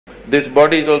This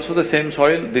body is also the same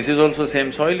soil, this is also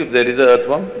same soil. If there is a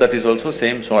earthworm, that is also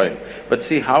same soil. But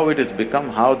see how it has become,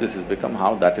 how this has become,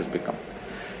 how that has become.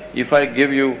 If I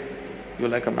give you, you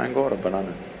like a mango or a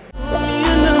banana?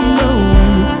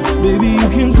 Baby, you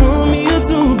can call me a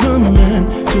Superman.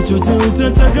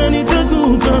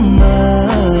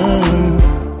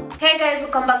 Hey guys,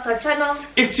 welcome back to our channel.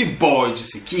 It's your boy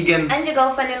Jessy Keegan And your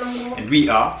girl Fanny Lungu. and we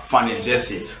are Fanny and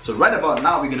Jessy. So right about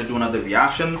now we're gonna do another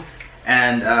reaction.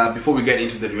 And before we get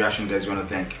into the reaction, guys, we want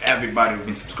to thank everybody who's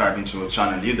been subscribing to our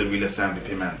channel. You're the realest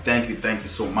MVP, man. Thank you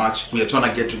so much. We are trying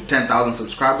to get to 10,000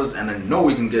 subscribers, and I know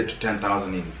we can get to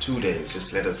 10,000 in 2 days.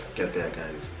 Just let us get there,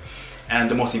 guys. And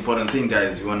the most important thing,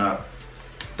 guys, we want to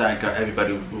thank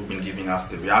everybody who's been giving us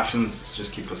the reactions.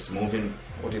 Just keep us moving.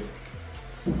 What do you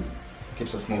think?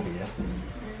 Keeps us moving, yeah?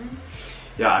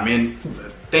 Yeah, I mean,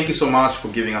 thank you so much for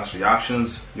giving us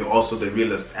reactions. You're also the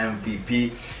realest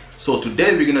MVP. So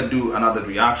today we're gonna do another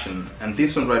reaction, and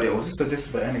this one right here, was this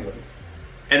suggested by anybody?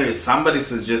 Anyway, somebody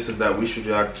suggested that we should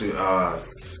react to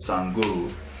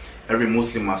Sadhguru. Every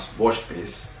Muslim must watch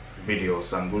this video,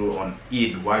 Sadhguru on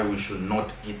Eid, why we should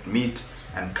not eat meat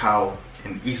and cow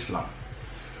in Islam.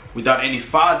 Without any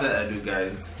further ado,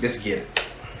 guys, let's get it.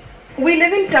 We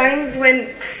live in times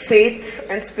when faith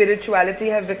and spirituality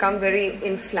have become very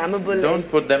inflammable. Don't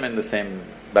put them in the same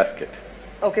basket.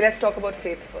 Okay, let's talk about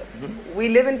faith first. We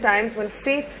live in times when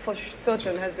faith for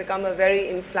certain has become a very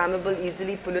inflammable,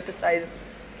 easily politicized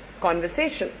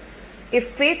conversation.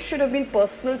 If faith should have been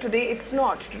personal today, it's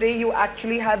not. Today you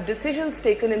actually have decisions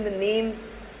taken in the name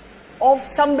of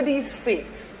somebody's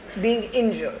faith being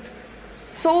injured.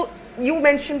 So you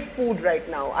mentioned food right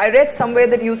now. I read somewhere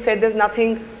that you said there's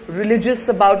nothing religious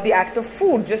about the act of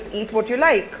food, just eat what you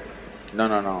like. No,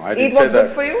 I didn't say that. Eat what's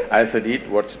good for you? I said eat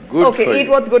what's good for you. Okay, eat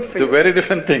what's good for you. It's a very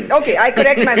different thing. Okay, I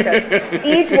correct myself.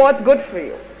 Eat what's good for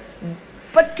you.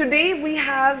 But today we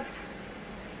have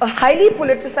a highly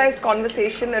politicized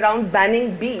conversation around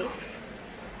banning beef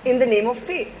in the name of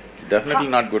faith. It's definitely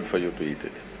not good for you to eat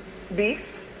it.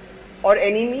 Beef or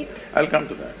any meat? I'll come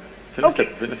to that.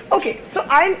 Okay, so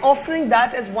I'm offering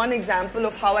that as one example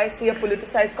of how I see a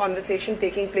politicized conversation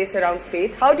taking place around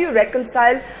faith. How do you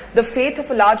reconcile the faith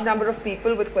of a large number of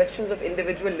people with questions of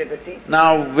individual liberty?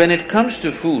 Now, when it comes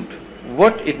to food,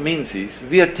 what it means is,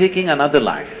 we are taking another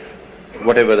life,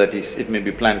 whatever that is. It may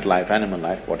be plant life, animal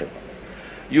life, whatever.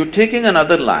 You're taking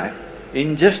another life,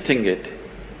 ingesting it,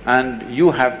 and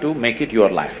you have to make it your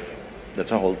life.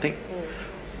 That's the whole thing.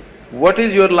 What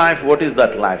is your life, what is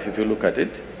that life, if you look at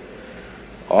it?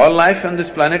 All life on this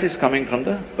planet is coming from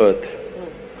the earth.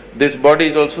 This body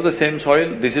is also the same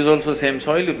soil, this is also same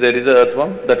soil. If there is a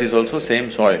earthworm, that is also same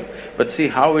soil. But see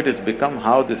how it has become,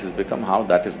 how this has become, how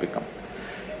that has become.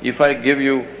 If I give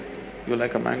you, you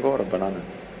like a mango or a banana?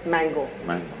 Mango.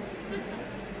 Mango.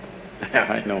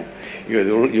 I know,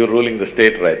 you're ruling the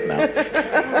state right now.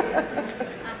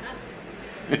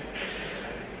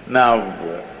 Now,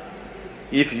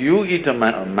 if you eat a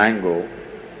mango,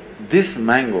 this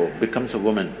mango becomes a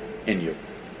woman in you.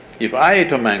 If I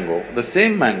eat a mango, the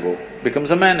same mango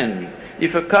becomes a man in me.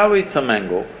 If a cow eats a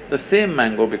mango, the same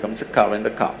mango becomes a cow in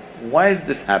the cow. Why is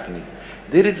this happening?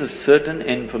 There is a certain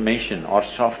information or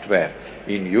software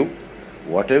in you.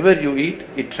 Whatever you eat,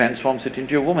 it transforms it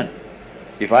into a woman.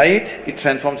 If I eat, it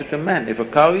transforms it into a man. If a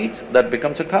cow eats, that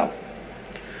becomes a cow.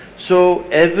 So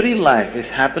every life is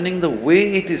happening the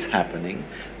way it is happening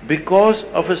because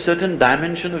of a certain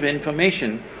dimension of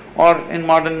information, or in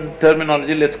modern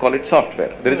terminology, let's call it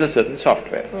software. There is a certain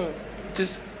software, which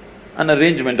is an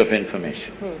arrangement of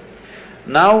information.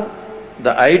 Now,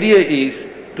 the idea is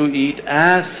to eat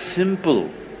as simple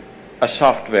a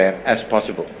software as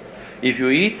possible. If you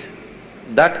eat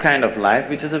that kind of life,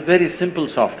 which is a very simple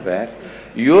software,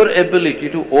 your ability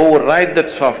to override that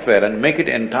software and make it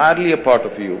entirely a part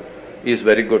of you is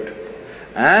very good.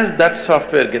 As that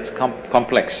software gets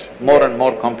complex, more and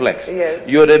more complex,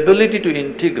 your ability to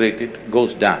integrate it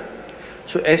goes down.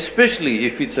 So especially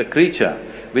if it's a creature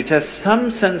which has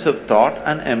some sense of thought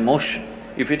and emotion,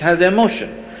 if it has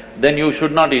emotion, then you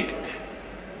should not eat it.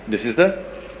 This is the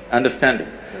understanding.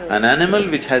 An animal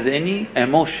which has any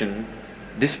emotion,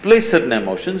 displays certain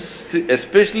emotions,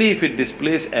 especially if it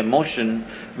displays emotion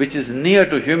which is near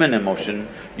to human emotion,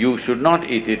 you should not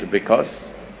eat it because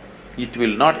it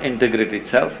will not integrate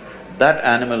itself, that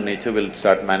animal nature will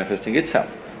start manifesting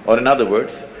itself. Or in other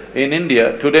words, in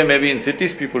India, today maybe in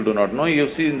cities people do not know, you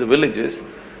see in the villages,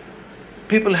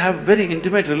 people have very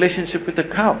intimate relationship with the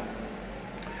cow.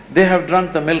 They have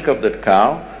drunk the milk of that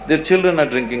cow, their children are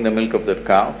drinking the milk of that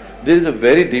cow. There is a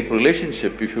very deep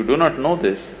relationship. If you do not know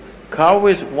this, cow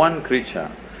is one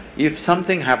creature. If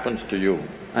something happens to you,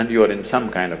 and you are in some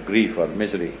kind of grief or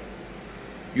misery,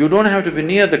 you don't have to be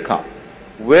near the cow.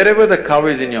 Wherever the cow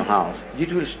is in your house,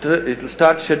 it'll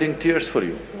start shedding tears for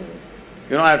you.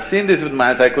 You know, I've seen this with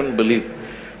my eyes, I couldn't believe.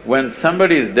 When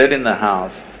somebody is dead in the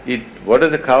house, what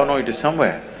does a cow know? It is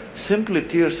somewhere. Simply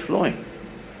tears flowing.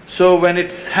 So when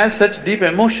it has such deep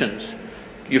emotions,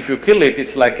 if you kill it,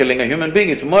 it's like killing a human being,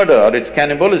 it's murder or it's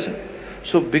cannibalism.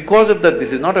 So because of that,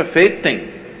 this is not a faith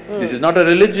thing, this is not a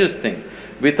religious thing.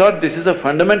 We thought this is a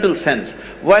fundamental sense.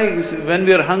 Why, when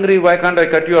we are hungry, why can't I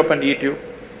cut you up and eat you?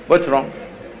 What's wrong?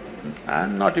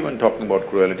 I'm not even talking about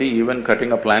cruelty, even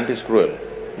cutting a plant is cruel,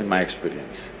 in my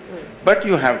experience. But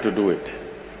you have to do it.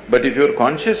 But if you're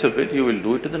conscious of it, you will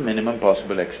do it to the minimum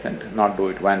possible extent, not do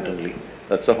it wantonly.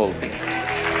 That's the whole thing.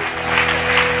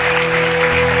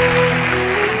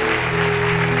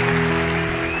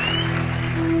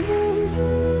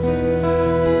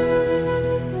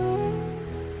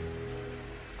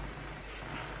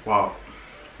 Wow,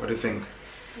 what do you think?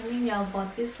 I mean,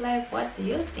 about this life, what do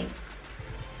you think?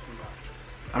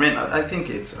 I mean, I think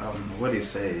it's what he's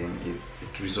saying,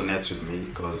 it resonates with me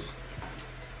because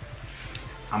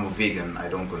I'm a vegan. I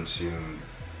don't consume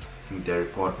dairy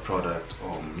product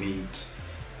or meat,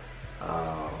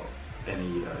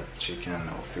 any chicken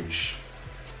or fish.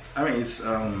 I mean, it's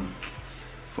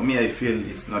for me, I feel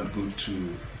it's not good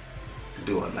to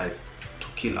do it, like to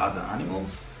kill other animals.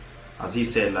 As he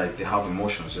said, like they have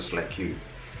emotions just like you.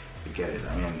 You get it?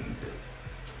 I mean,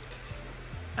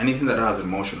 anything that has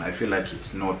emotion, I feel like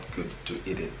it's not good to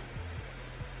eat it.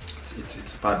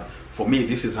 It's bad. For me,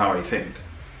 this is how I think.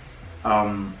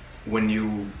 When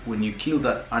you kill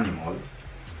that animal,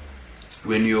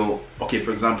 okay,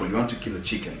 for example, you want to kill a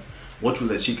chicken, what will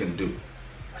the chicken do?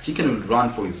 A chicken will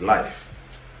run for his life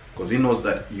because he knows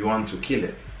that you want to kill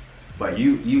it. But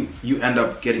you end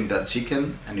up getting that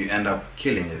chicken and you end up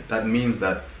killing it. That means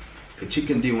that the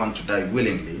chicken didn't want to die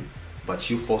willingly, but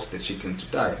you forced the chicken to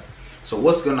die. So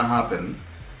what's gonna happen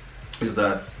is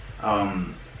that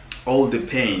all the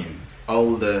pain,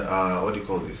 all the what do you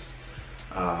call this?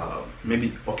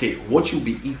 Maybe, okay, what you'll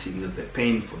be eating is the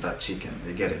pain for that chicken,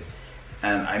 you get it?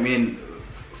 And I mean,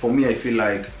 for me, I feel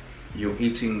like you're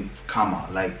eating karma,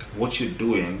 like what you're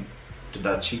doing to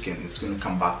that chicken is gonna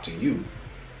come back to you.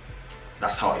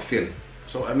 That's how I feel.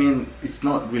 So I mean, it's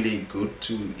not really good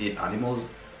to eat animals.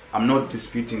 I'm not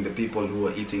disputing the people who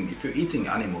are eating. If you're eating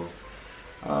animals,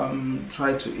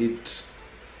 try to eat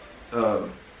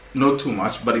not too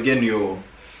much. But again, you're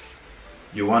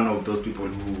one of those people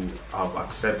who have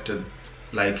accepted.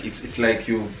 Like it's like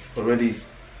you've already.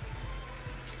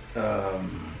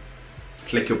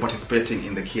 It's like you're participating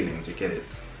in the killings. You get it?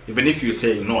 Even if you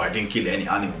say no, I didn't kill any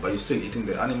animal, but you're still eating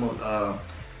the animal.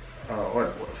 Or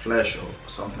flesh or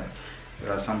something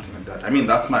like that. I mean,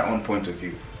 that's my own point of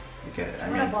view. Okay.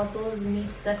 What about those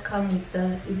meats that come with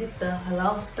is it the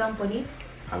halal stamp on it?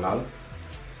 Halal?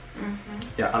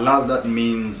 Yeah, halal, that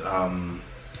means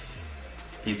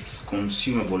it's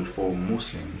consumable for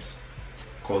Muslims.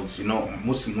 Because you know,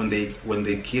 Muslims when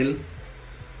they kill,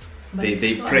 But they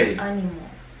it's pray. An animal.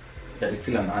 Yeah, it's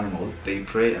still an animal. They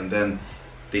pray and then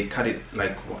they cut it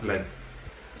like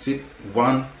is it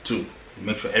 1, 2?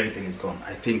 Make sure everything is gone.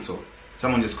 I think so.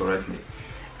 Someone just correct me.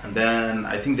 And then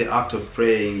I think the act of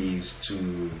praying is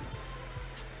to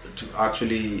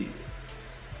actually,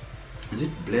 is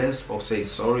it bless or say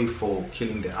sorry for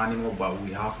killing the animal, but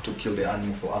we have to kill the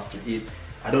animal for us to eat.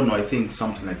 I don't know. I think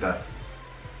something like that.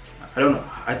 I don't know.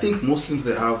 I think Muslims,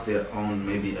 they have their own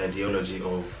maybe ideology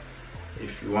of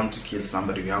if you want to kill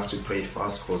somebody, we have to pray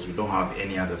first because we don't have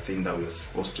any other thing that we're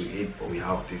supposed to eat, but we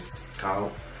have this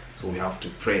cow, so we have to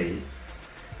pray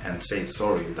and say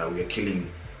sorry that we are killing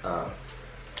a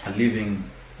living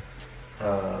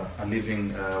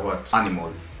what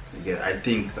animal. You get it? I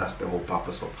think that's the whole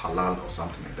purpose of halal or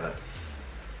something like that.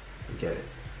 You get it?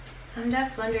 I'm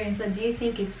just wondering, so do you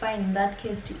think it's fine in that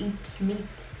case to eat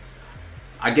meat?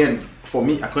 Again, for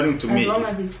me, according to me, as long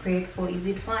as it's prayed for, is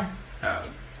it fine?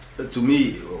 To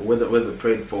me, whether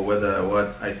prayed for, whether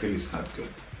what, I feel it's not good.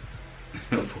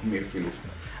 For me,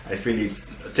 I feel it's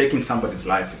taking somebody's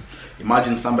life.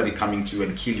 Imagine somebody coming to you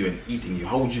and kill you and eating you.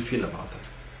 How would you feel about that?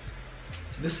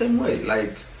 The same way,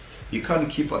 like you can't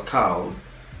keep a cow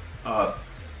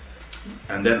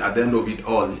and then at the end of it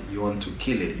all, you want to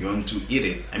kill it, you want to eat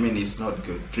it. I mean, it's not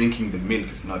good. Drinking the milk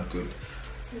is not good.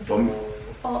 For me,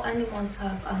 all animals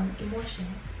have emotions.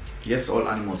 Yes, all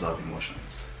animals have emotions.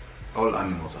 All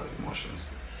animals have emotions.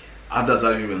 Others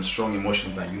have even strong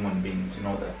emotions than human beings, you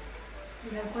know that?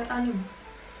 Like what animal?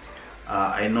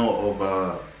 I know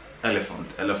of elephant.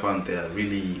 Elephant, they are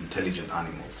really intelligent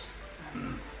animals.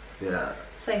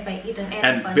 So if I eat an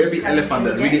elephant, And baby elephant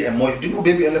are really emotional. Do you know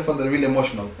baby elephants are really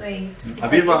emotional? Wait.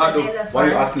 Have you ever heard of why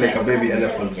you ask like a baby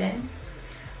elephant? Intelligent.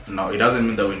 No, it doesn't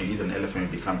mean that when you eat an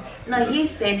elephant you become. No, he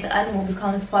said the animal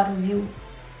becomes part of you.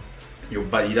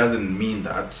 But it doesn't mean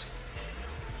that.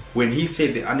 When he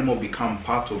said the animal become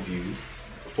part of you,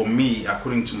 for me,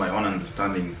 according to my own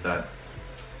understanding, is that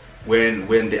when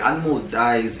the animal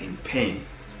dies in pain,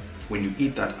 when you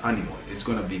eat that animal, it's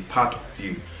gonna be part of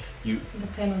you. The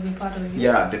pain will be part of you.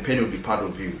 Yeah, the pain will be part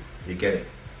of you. You get it?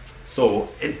 So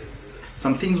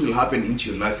some things will happen into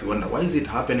your life. You wonder, why is it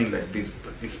happening like this?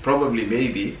 But it's probably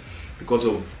maybe because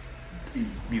of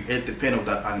you ate the pain of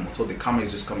that animal. So the karma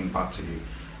is just coming back to you.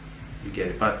 You get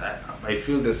it? But I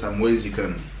feel there's some ways you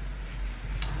can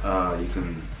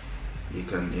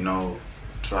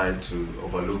try to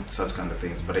overlook such kind of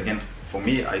things. But again, for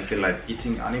me, I feel like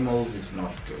eating animals is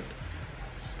not good.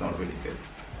 It's not really good.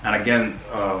 And again,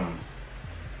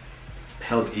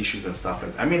 health issues and stuff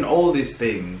like that. I mean, all these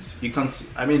things you can see,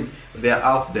 I mean, they're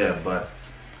out there, but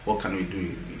what can we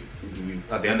do?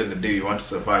 At the end of the day, we want to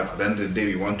survive. At the end of the day,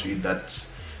 we want to eat that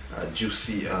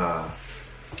juicy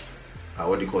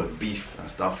what do you call it, beef and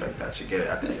stuff like that. You get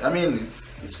it? I mean,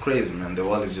 it's crazy, man. The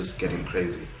world is just getting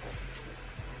crazy.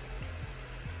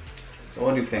 So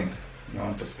what do you think, in your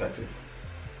own perspective?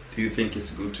 Do you think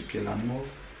it's good to kill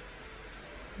animals?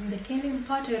 The killing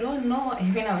part, I don't know. I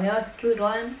mean, I've never killed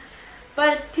one.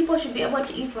 But people should be able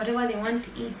to eat whatever they want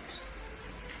to eat.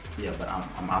 Yeah, but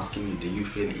I'm asking you, do you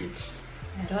feel it's...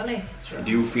 I don't know if it's wrong.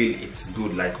 Do you feel it's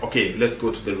good? Like, okay, let's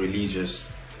go to the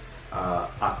religious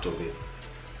act of it.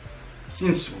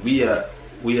 Since we are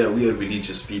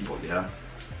religious people, yeah,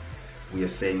 we are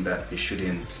saying that we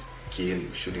shouldn't kill,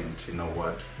 we shouldn't, you know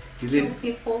what? Is it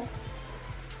people?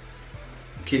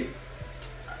 Okay.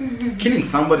 Killing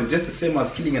somebody is just the same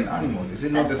as killing an animal. Is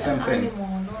it not the same thing?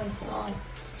 Animal. No, it's not.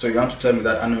 So you want to tell me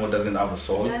that animal doesn't have a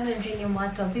soul? It doesn't really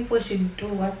matter. People should do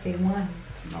what they want.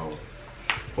 No.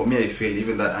 For me, I feel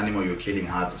even that animal you're killing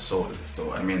has a soul.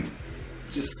 So I mean,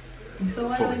 just. So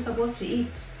what are we supposed to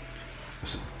eat?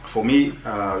 For me,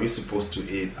 you're supposed to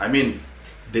eat. I mean,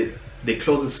 the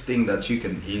closest thing that you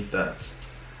can eat that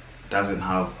doesn't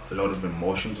have a lot of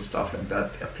emotions or stuff like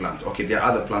that are plants. Okay, there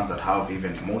are other plants that have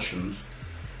even emotions,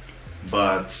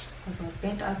 but because I was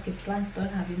going to ask if plants don't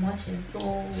have emotions.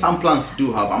 So some plants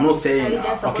do have. I'm not saying.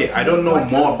 Okay, I don't know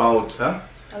more about. Are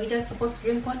we just supposed to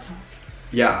drink water?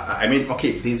 Yeah, I mean,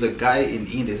 okay. There's a guy in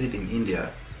India. Is it in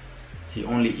India? He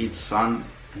only eats sun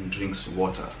and drinks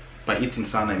water. By eating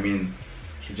sun, I mean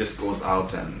he just goes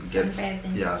out and gets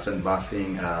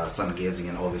sunbathing, sun gazing,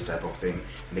 and all this type of thing.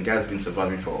 And the guy's been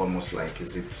surviving for almost like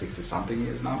 60 something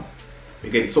years now.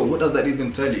 Okay, so what does that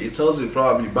even tell you? It tells you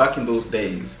probably back in those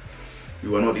days you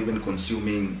were not even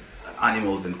consuming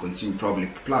animals and consumed probably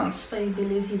plants. So you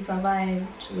believe he survived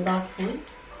without food?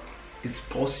 It's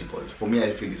possible. For me,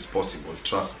 I feel it's possible.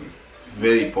 Trust me,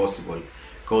 very possible.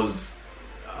 Because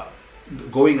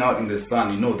going out in the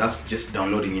sun, you know, that's just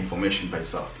downloading information by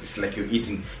itself. It's like you're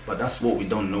eating, but that's what we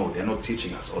don't know. They're not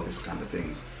teaching us all these kind of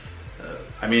things.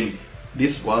 I mean,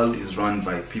 this world is run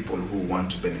by people who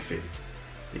want to benefit.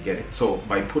 You get it? So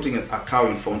by putting a cow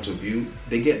in front of you,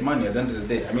 they get money at the end of the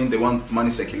day. I mean, they want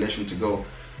money circulation to go.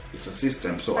 It's a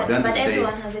system. So at the end of the day,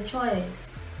 everyone has a choice.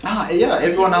 Yeah,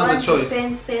 everyone has a choice. If you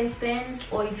want to spend,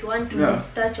 or if you want to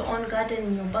start your own garden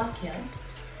in your backyard.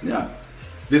 Yeah,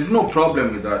 there's no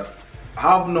problem with that.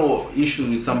 I have no issue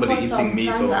with somebody eating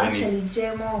meat or any. Actually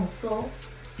GMO, so.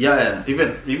 Yeah,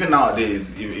 even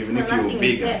nowadays, even if you're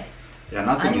vegan, yeah,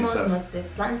 nothing is safe. Not safe.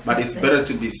 Plants but it's better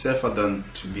to be safer than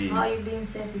to be. How are you being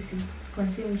safe if you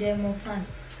consume GMO plants?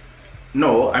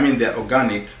 No, I mean they're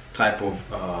organic type of.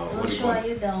 What do you call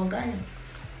it? They're organic.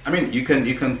 I mean you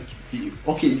can.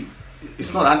 Okay,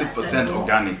 it's not 100%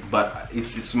 organic, but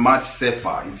it's much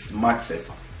safer. It's much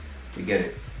safer. You get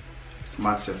it? It's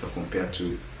much safer compared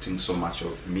to eating so much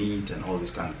of meat and all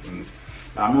these kind of things.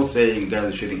 I'm not saying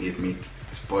guys shouldn't eat meat.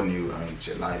 It's upon you. I mean, it's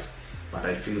your life. But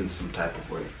I feel in some type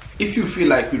of way. If you feel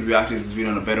like we reacted to this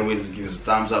video in a better way, just give us a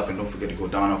thumbs up and don't forget to go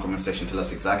down in the comment section. Tell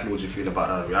us exactly what you feel about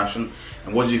our reaction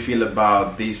and what you feel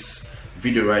about this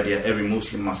video right here. Every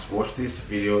Muslim must watch this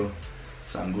video.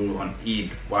 Sadhguru on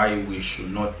Eid, why we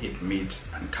should not eat meat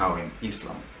and cow in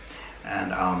Islam.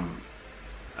 And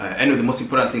anyway, the most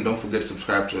important thing, don't forget to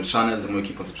subscribe to the channel. The more you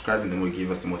keep on subscribing, the more you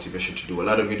give us the motivation to do a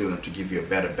lot of videos and to give you a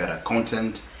better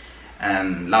content.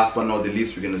 And last but not the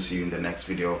least, we're going to see you in the next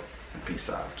video, and peace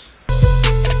out.